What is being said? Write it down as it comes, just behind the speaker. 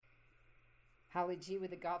Holly G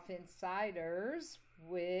with the Golf Insiders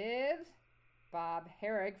with Bob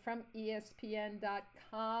Harig from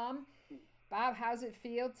ESPN.com. Bob, how's it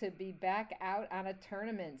feel to be back out on a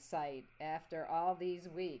tournament site after all these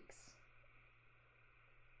weeks?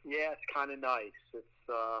 Yeah, it's kind of nice. It's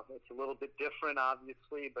a little bit different,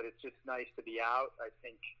 obviously, but it's just nice to be out. I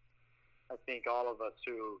think all of us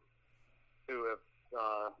who have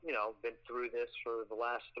been through this for the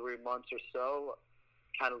last 3 months or so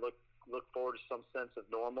kind of look forward to some sense of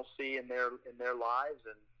normalcy in their lives.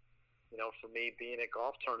 And for me, being at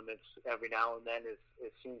golf tournaments every now and then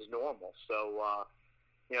it seems normal. So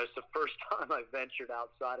it's the first time I've ventured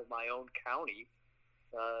outside of my own county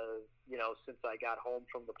since I got home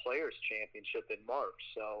from the Players Championship in March.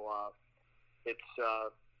 So it's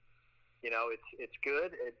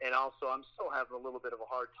good, and also I'm still having a little bit of a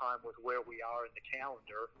hard time with where we are in the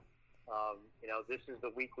calendar. This is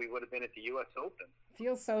the week we would have been at the U.S. Open.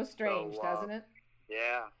 Feels so strange, doesn't it?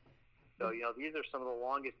 Yeah. So these are some of the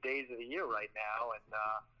longest days of the year right now, and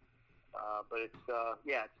but it's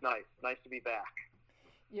nice to be back.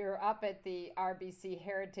 You're up at the RBC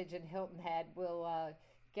Heritage in Hilton Head. We'll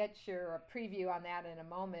get your preview on that in a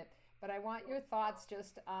moment. But I want your thoughts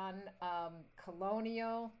just on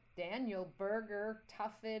Colonial, Daniel Berger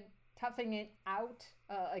toughing it out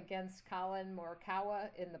against Colin Morikawa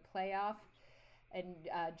in the playoff, and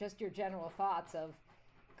just your general thoughts of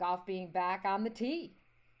golf being back on the tee.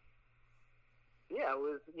 Yeah, it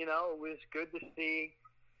was good to see.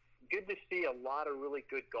 Good to see a lot of really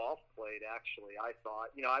good golf played, actually, I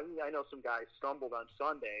thought. I know some guys stumbled on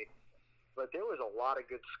Sunday, but there was a lot of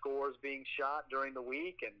good scores being shot during the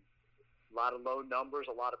week and a lot of low numbers,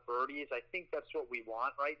 a lot of birdies. I think that's what we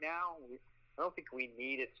want right now. I don't think we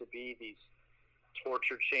need it to be these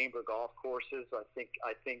torture chamber golf courses. I think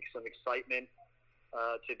some excitement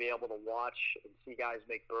to be able to watch and see guys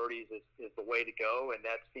make birdies is the way to go, and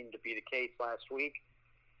that seemed to be the case last week.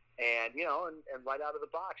 And, and right out of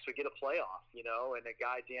the box, we get a playoff, and a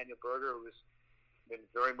guy, Daniel Berger, who's been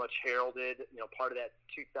very much heralded, part of that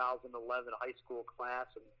 2011 high school class,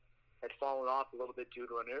 and had fallen off a little bit due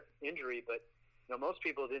to an injury. But, most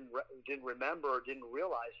people didn't remember or didn't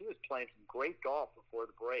realize he was playing some great golf before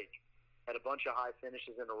the break. Had a bunch of high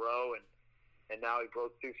finishes in a row, and now he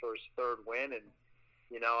broke through for his third win. And,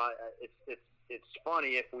 it's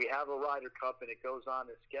funny, if we have a Ryder Cup and it goes on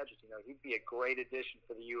the schedule, he'd be a great addition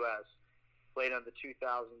for the U.S. Played on the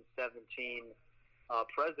 2017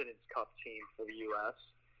 President's Cup team for the U.S.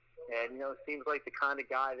 And, it seems like the kind of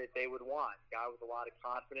guy that they would want, a guy with a lot of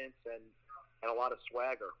confidence and a lot of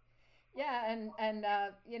swagger. Yeah, and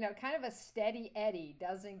kind of a steady Eddie,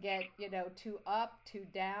 doesn't get, too up, too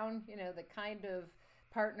down, the kind of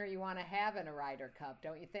partner you want to have in a Ryder Cup,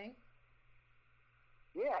 don't you think?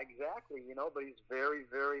 Yeah, exactly. But he's very,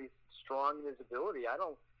 very strong in his ability.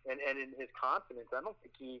 And in his confidence. I don't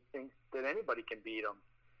think he thinks that anybody can beat him.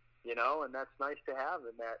 And that's nice to have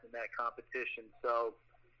in that competition. So,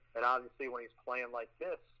 and obviously when he's playing like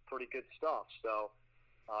this, pretty good stuff. So,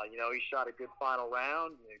 he shot a good final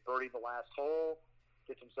round. He birdied the last hole,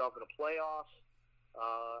 gets himself in a playoff,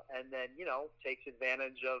 and then takes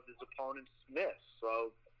advantage of his opponent's miss.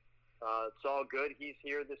 So, it's all good. He's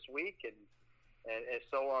here this week, and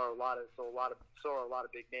so are a lot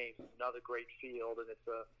of big names. It's another great field, and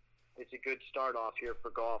it's a good start off here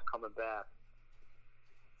for golf coming back.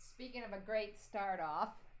 Speaking of a great start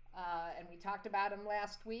off, and we talked about him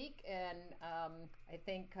last week, and I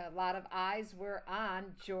think a lot of eyes were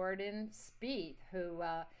on Jordan Spieth, who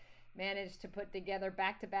managed to put together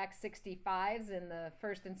back-to-back 65s in the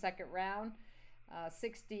first and second round,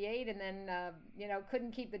 68, and then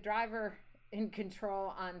couldn't keep the driver in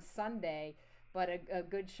control on Sunday. But a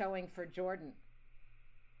good showing for Jordan.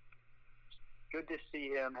 Good to see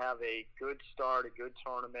him have a good start, a good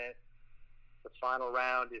tournament. The final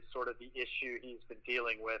round is sort of the issue he's been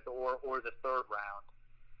dealing with, or the third round.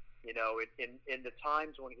 In the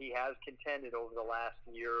times when he has contended over the last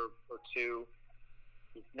year or two,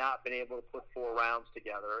 he's not been able to put 4 rounds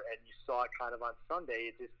together, and you saw it kind of on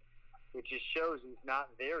Sunday. It just shows he's not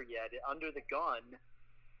there yet. Under the gun,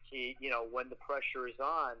 he, when the pressure is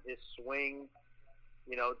on, his swing,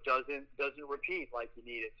 doesn't repeat like you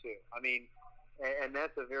need it to. I mean, and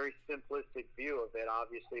that's a very simplistic view of it,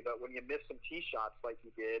 obviously. But when you miss some tee shots like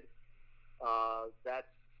you did,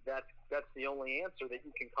 that's the only answer that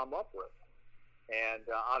you can come up with. And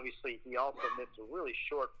obviously, he also missed a really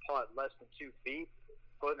short putt, less than 2 feet,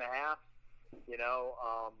 1.5 feet.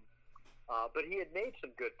 But he had made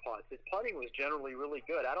some good putts. His putting was generally really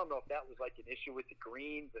good. I don't know if that was like an issue with the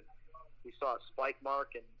greens and he saw a spike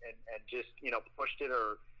mark and just, pushed it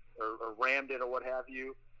or rammed it or what have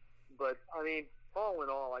you. But I mean, all in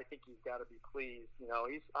all, I think he's got to be pleased. You know,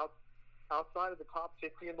 he's outside of the top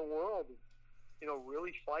 50 in the world. You know,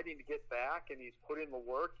 really fighting to get back, and he's put in the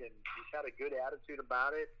work, and he's had a good attitude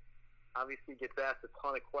about it. Obviously, gets asked a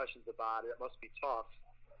ton of questions about it. It must be tough.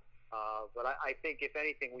 But I think, if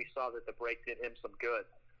anything, we saw that the break did him some good.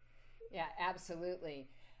 Yeah, absolutely.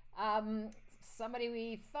 Somebody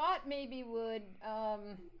we thought maybe would,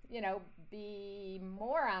 be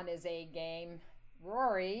more on his A game,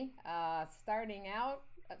 Rory, starting out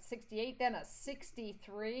at 68, then a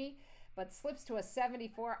 63, but slips to a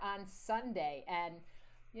 74 on Sunday. And,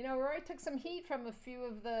 Rory took some heat from a few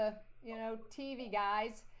of the, TV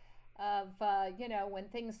guys of, when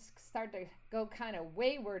things start to go kind of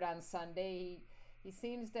wayward on Sunday, he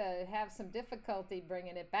seems to have some difficulty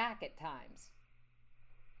bringing it back at times.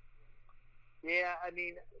 Yeah, I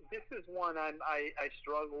mean, this is one I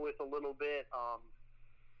struggle with a little bit.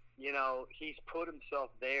 He's put himself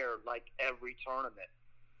there like every tournament,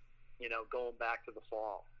 going back to the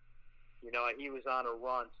fall. He was on a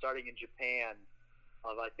run starting in Japan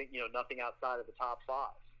of, I think, nothing outside of the top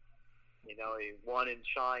five. He won in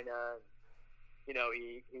China.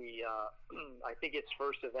 I think his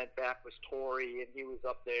first event back was Torrey, and he was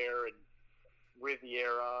up there, and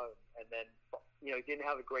Riviera, and then, he didn't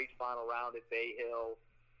have a great final round at Bay Hill,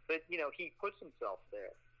 but, he puts himself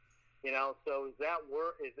there. So is that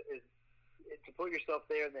is to put yourself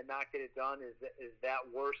there and then not get it done, is that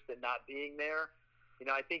worse than not being there?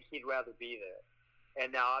 I think he'd rather be there.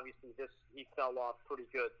 And now, obviously, he fell off pretty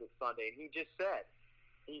good this Sunday, and he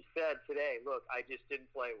said today, look, I just didn't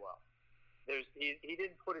play well. He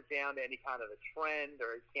didn't put it down to any kind of a trend,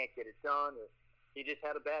 or he can't get it done, or he just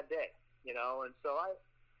had a bad day, and so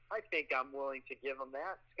I think I'm willing to give him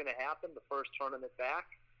that. It's going to happen the first tournament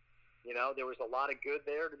back. There was a lot of good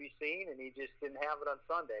there to be seen, and he just didn't have it on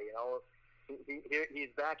Sunday.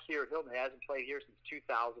 He's back here at Hilton. He hasn't played here since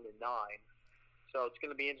 2009. So it's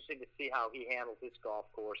going to be interesting to see how he handles this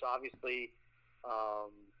golf course. Obviously,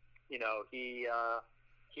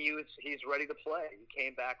 he's ready to play. He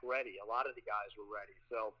came back ready. A lot of the guys were ready.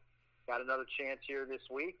 So got another chance here this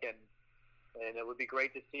week, and it would be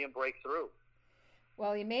great to see him break through.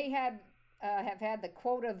 Well, he may have had the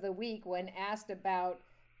quote of the week when asked about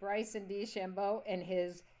Bryson DeChambeau and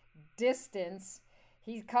his distance.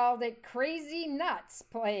 He called it crazy nuts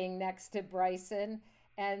playing next to Bryson.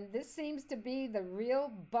 And this seems to be the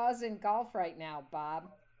real buzz in golf right now,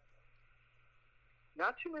 Bob.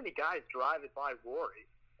 Not too many guys drive it by Rory.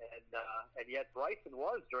 And yet Bryson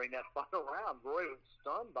was during that final round. Rory was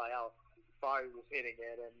stunned by how far he was hitting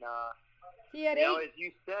it. And, he had as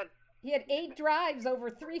you said, he had 8 drives over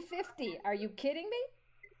 350. Are you kidding me?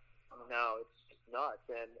 No, it's just nuts.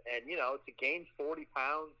 And to gain 40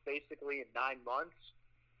 pounds basically in 9 months.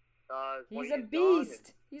 He's a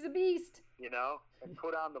beast. He's a beast. And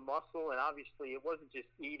put on the muscle. And obviously it wasn't just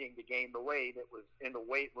eating to gain the weight. It was in the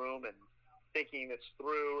weight room and thinking this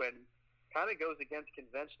through, and kind of goes against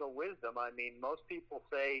conventional wisdom. I mean, most people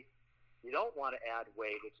say you don't want to add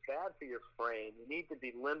weight. It's bad for your frame. You need to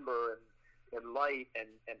be limber and light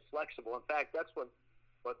and flexible. In fact, that's what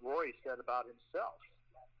Rory said about himself.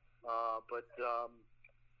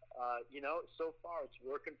 So far it's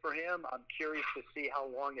working for him. I'm curious to see how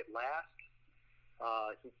long it lasts.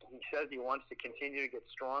 He says he wants to continue to get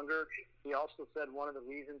stronger. He also said one of the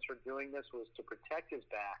reasons for doing this was to protect his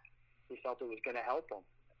back. He felt it was going to help him,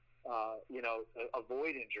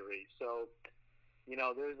 avoid injuries. So,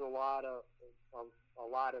 there's a lot of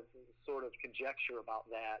sort of conjecture about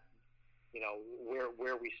that.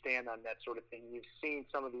 Where we stand on that sort of thing. You've seen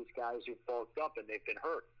some of these guys who've bulked up and they've been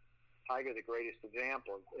hurt. Tiger, the greatest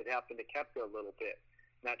example. It happened to Koepka a little bit.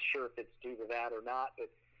 Not sure if it's due to that or not, but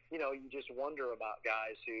you just wonder about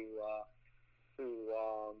guys who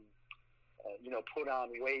put on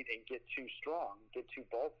weight and get too strong, get too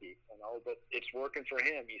bulky. But it's working for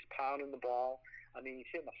him. He's pounding the ball. I mean, he's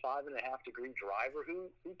hitting a 5.5-degree driver. Who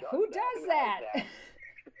does that?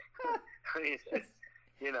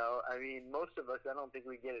 I mean, most of us, I don't think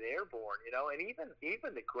we get it airborne, and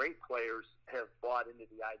even the great players have bought into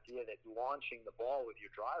the idea that launching the ball with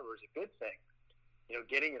your driver is a good thing,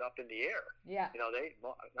 getting it up in the air. Yeah.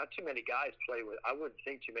 Not too many guys play with, I wouldn't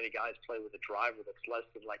think too many guys play with a driver that's less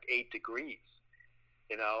than like 8 degrees,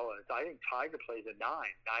 and I think Tiger plays a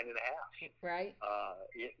 9.5. Right.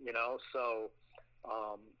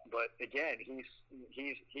 But again,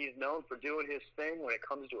 he's known for doing his thing when it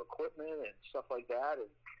comes to equipment and stuff like that,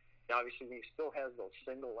 and obviously he still has those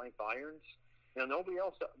single length irons. Nobody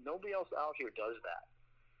else out here does that,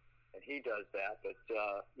 and he does that. But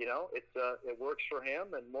it works for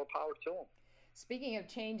him, and more power to him. Speaking of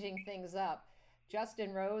changing things up,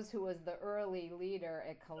 Justin Rose, who was the early leader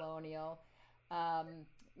at Colonial,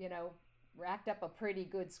 you know, racked up a pretty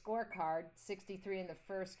good scorecard, 63 in the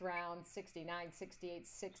first round, 69, 68,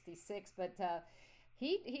 66. But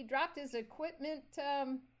he dropped his equipment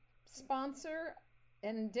sponsor.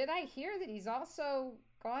 And did I hear that he's also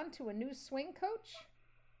gone to a new swing coach?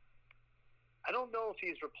 I don't know if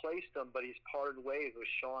he's replaced him, but he's parted ways with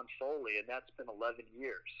Sean Foley, and that's been 11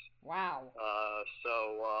 years. Wow.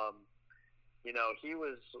 You know, he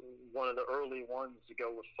was one of the early ones to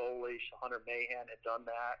go with Foley. Hunter Mahan had done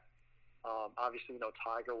that. Obviously, you know,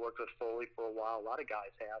 Tiger worked with Foley for a while. A lot of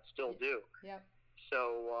guys have, still do. Yep.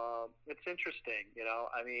 So it's interesting, you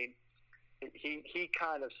know. I mean, he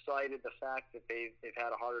kind of cited the fact that they've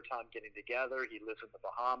had a harder time getting together. He lives in the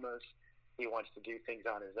Bahamas. He wants to do things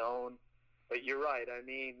on his own. But you're right. I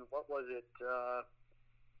mean, what was it?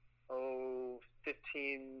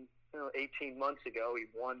 18 months ago, he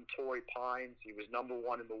won Torrey Pines. He was number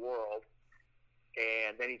one in the world.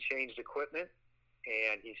 And then he changed equipment,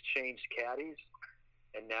 and he's changed caddies,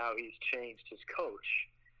 and now he's changed his coach.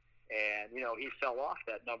 And, you know, he fell off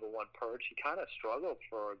that number one perch. He kind of struggled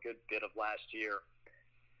for a good bit of last year.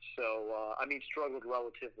 So, struggled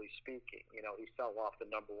relatively speaking. You know, he fell off the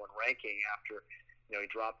number one ranking after, you know, he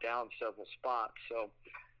dropped down several spots. So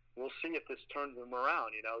we'll see if this turns him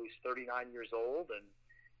around. You know, he's 39 years old, and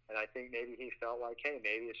I think maybe he felt like, hey,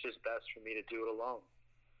 maybe it's just best for me to do it alone.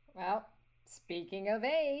 Well, speaking of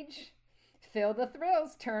age, Phil the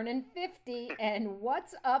Thrills turning 50, and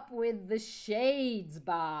what's up with the shades,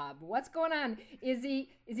 Bob? What's going on? Is he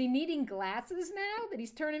needing glasses now that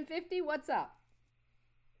he's turning 50? What's up?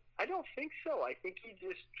 I don't think so. I think he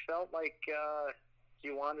just felt like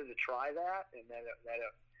he wanted to try that, and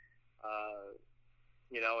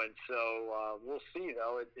and so we'll see.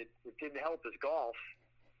 Though it didn't help his golf.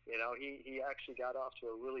 You know, he actually got off to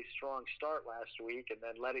a really strong start last week, and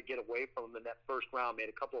then let it get away from him in that first round. Made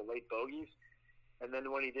a couple of late bogeys, and then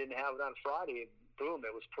when he didn't have it on Friday, boom!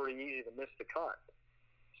 It was pretty easy to miss the cut.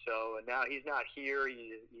 So and now he's not here.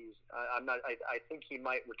 I think he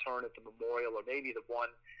might return at the Memorial, or maybe the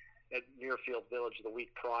one at Muirfield Village the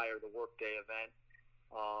week prior, the workday event.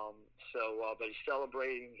 But he's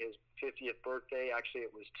celebrating his 50th birthday. Actually,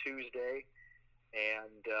 it was Tuesday,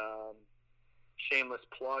 and shameless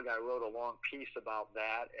plug, I wrote a long piece about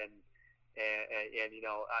that, and you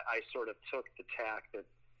know, I sort of took the tack that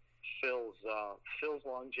Phil's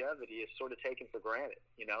longevity is sort of taken for granted.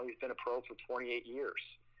 You know, he's been a pro for 28 years.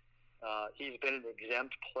 He's been an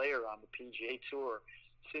exempt player on the PGA Tour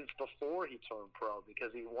since before he turned pro,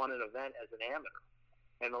 because he won an event as an amateur,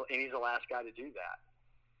 and he's the last guy to do that.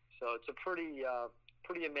 So it's a pretty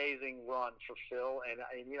amazing run for Phil, and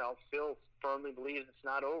you know, Phil firmly believes it's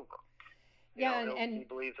not over. He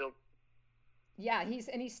believes he'll. Yeah,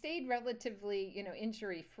 he stayed relatively, you know,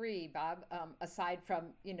 injury free, Bob. Aside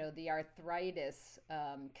from, you know, the arthritis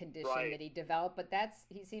condition that he developed, but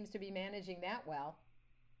he seems to be managing that well.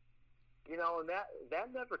 You know, and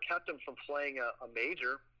that never kept him from playing a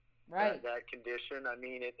major. Right. That condition. I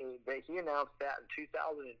mean, he announced that in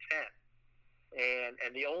 2010,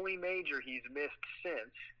 and the only major he's missed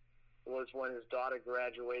since was when his daughter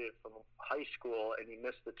graduated from high school, and he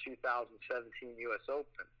missed the 2017 U.S.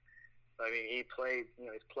 Open. I mean, he's played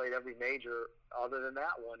every major other than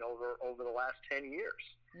that one over the last 10 years.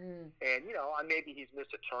 And, you know, maybe he's missed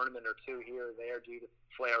a tournament or two here or there due to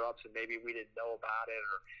flare-ups, and maybe we didn't know about it,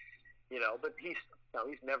 or, you know, but he's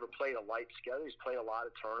never played a light schedule. He's played a lot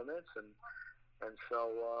of tournaments, and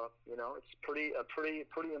so, you know, it's a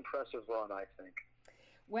pretty impressive run, I think.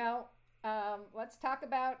 Well, let's talk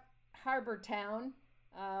about Harbor Town.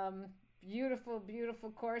 Beautiful,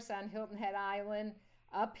 beautiful course on Hilton Head Island.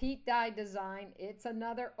 A Pete Dye design. It's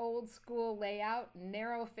another old school layout,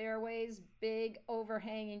 narrow fairways, big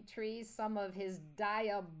overhanging trees, some of his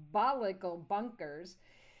diabolical bunkers.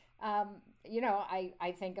 You know,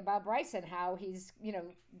 I think about Bryson, how he's, you know,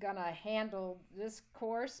 gonna handle this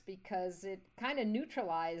course, because it kind of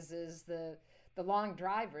neutralizes the long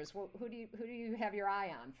drivers. Well, who do you have your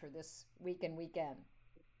eye on for this week and weekend?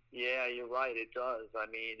 Yeah, you're right. It does. I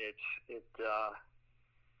mean,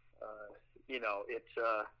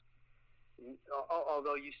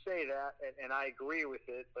 although you say that, and I agree with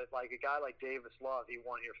it, but like a guy like Davis Love, he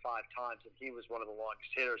won here 5 times, and he was one of the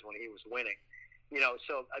longest hitters when he was winning. You know,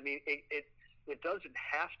 so I mean, it doesn't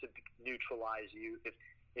have to neutralize you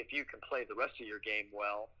if you can play the rest of your game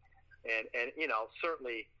well, and you know,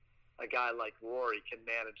 certainly a guy like Rory can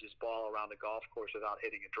manage his ball around the golf course without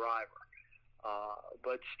hitting a driver.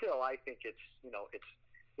 But still, I think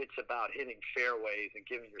it's about hitting fairways and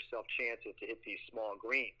giving yourself chances to hit these small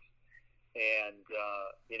greens. And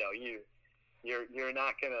you know, you're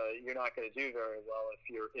not gonna do very well if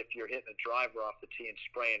you're hitting a driver off the tee and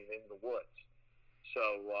spraying it into the woods.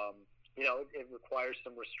 So it requires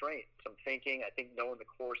some restraint, some thinking. I think knowing the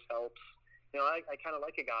course helps. I kind of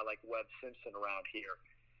like a guy like Webb Simpson around here,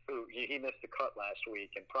 who he missed the cut last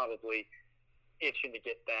week and probably itching to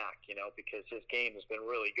get back, because his game has been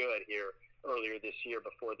really good here earlier this year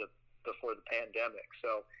before the pandemic.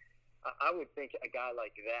 So I would think a guy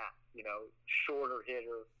like that, shorter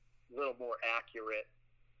hitter, a little more accurate,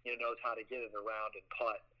 knows how to get it around and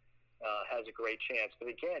putt, has a great chance. But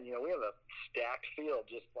again, we have a stacked field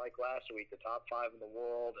just like last week, the top 5 in the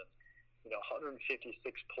world, and 156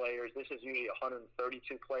 players. This is usually a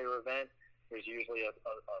 132-player event. There's usually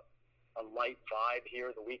a light vibe here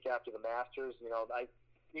the week after the Masters.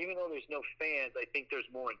 Even though there's no fans, I think there's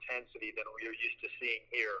more intensity than we're used to seeing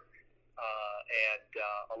here. And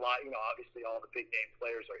a lot, obviously all the big-name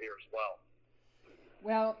players are here as well.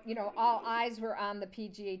 Well, all eyes were on the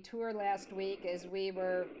PGA Tour last week as we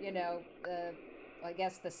were, I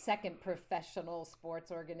guess the second professional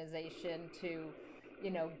sports organization to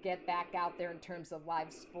get back out there in terms of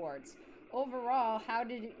live sports. Overall, how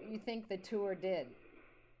did you think the tour did?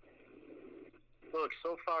 Look,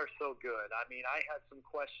 so far so good. I mean, I had some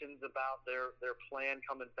questions about their plan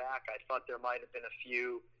coming back. I thought there might have been a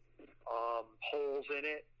few holes in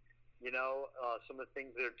it, some of the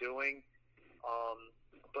things they're doing.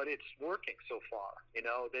 But it's working so far.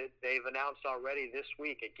 They've announced already this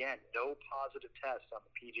week, again, no positive tests on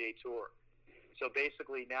the PGA Tour. So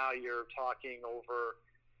basically now you're talking over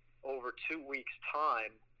 2 weeks'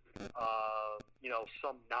 time,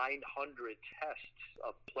 some 900 tests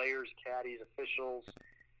of players, caddies, officials.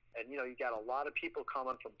 And, you got a lot of people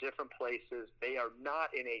coming from different places. They are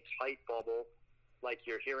not in a tight bubble like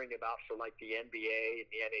you're hearing about for like the NBA and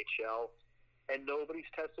the NHL. And nobody's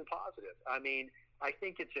tested positive. I mean, I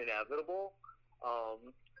think it's inevitable.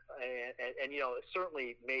 And it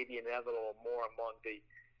certainly may be inevitable more among the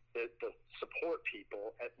support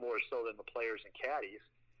people more so than the players and caddies.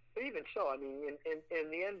 But even so, I mean, in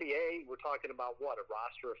the NBA, we're talking about what, a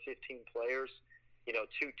roster of 15 players, 2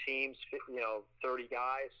 teams, 30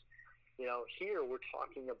 guys. Here we're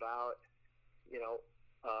talking about,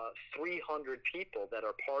 300 people that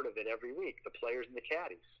are part of it every week, the players and the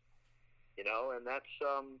caddies. And that's,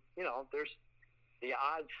 there's the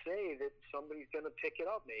odds say that somebody's going to pick it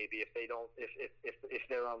up maybe if they don't, if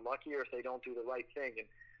they're unlucky or if they don't do the right thing. And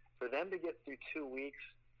for them to get through 2 weeks,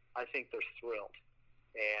 I think they're thrilled.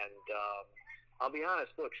 And I'll be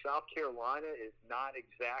honest, look, South Carolina is not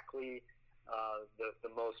exactly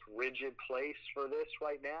the most rigid place for this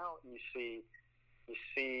right now. You see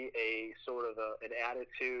a sort of an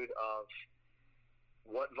attitude of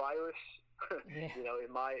what virus? Yeah.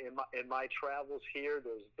 In my travels here,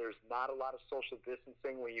 there's not a lot of social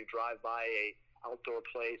distancing when you drive by a outdoor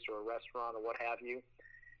place or a restaurant or what have you.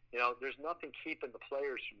 There's nothing keeping the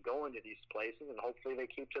players from going to these places, and hopefully they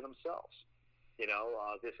keep to themselves.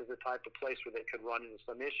 This is the type of place where they could run into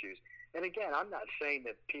some issues. And again, I'm not saying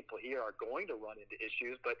that people here are going to run into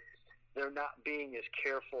issues, but they're not being as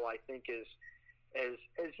careful, I think, as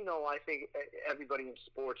I think everybody in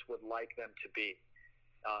sports would like them to be.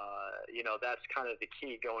 That's kind of the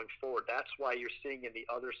key going forward. That's why you're seeing in the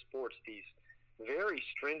other sports these very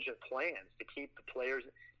stringent plans to keep the players.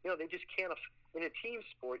 They just can't. In a team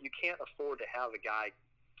sport, you can't afford to have a guy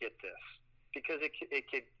get this because it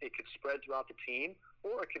could spread throughout the team,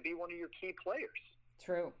 or it could be one of your key players.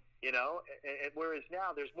 True. And whereas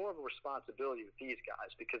now there's more of a responsibility with these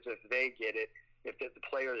guys because if they get it, if the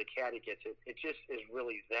player or the caddy gets it, it just is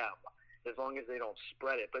really them. As long as they don't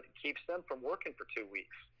spread it, but it keeps them from working for 2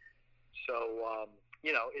 weeks. So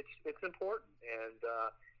it's important,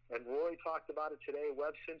 and Roy talked about it today.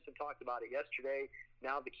 Webb Simpson talked about it yesterday.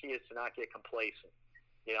 Now the key is to not get complacent.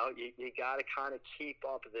 You got to kind of keep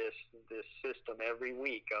up this system every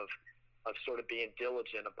week of sort of being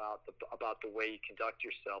diligent about the way you conduct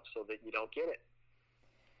yourself so that you don't get it.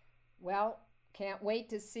 Well, can't wait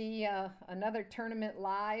to see another tournament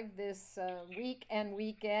live this week and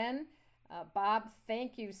weekend. Bob,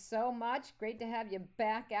 thank you so much. Great to have you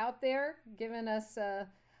back out there giving us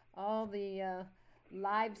all the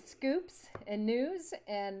live scoops and news,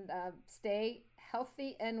 and stay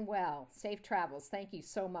healthy and well. Safe travels. Thank you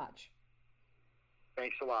so much.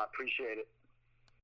 Thanks a lot. Appreciate it.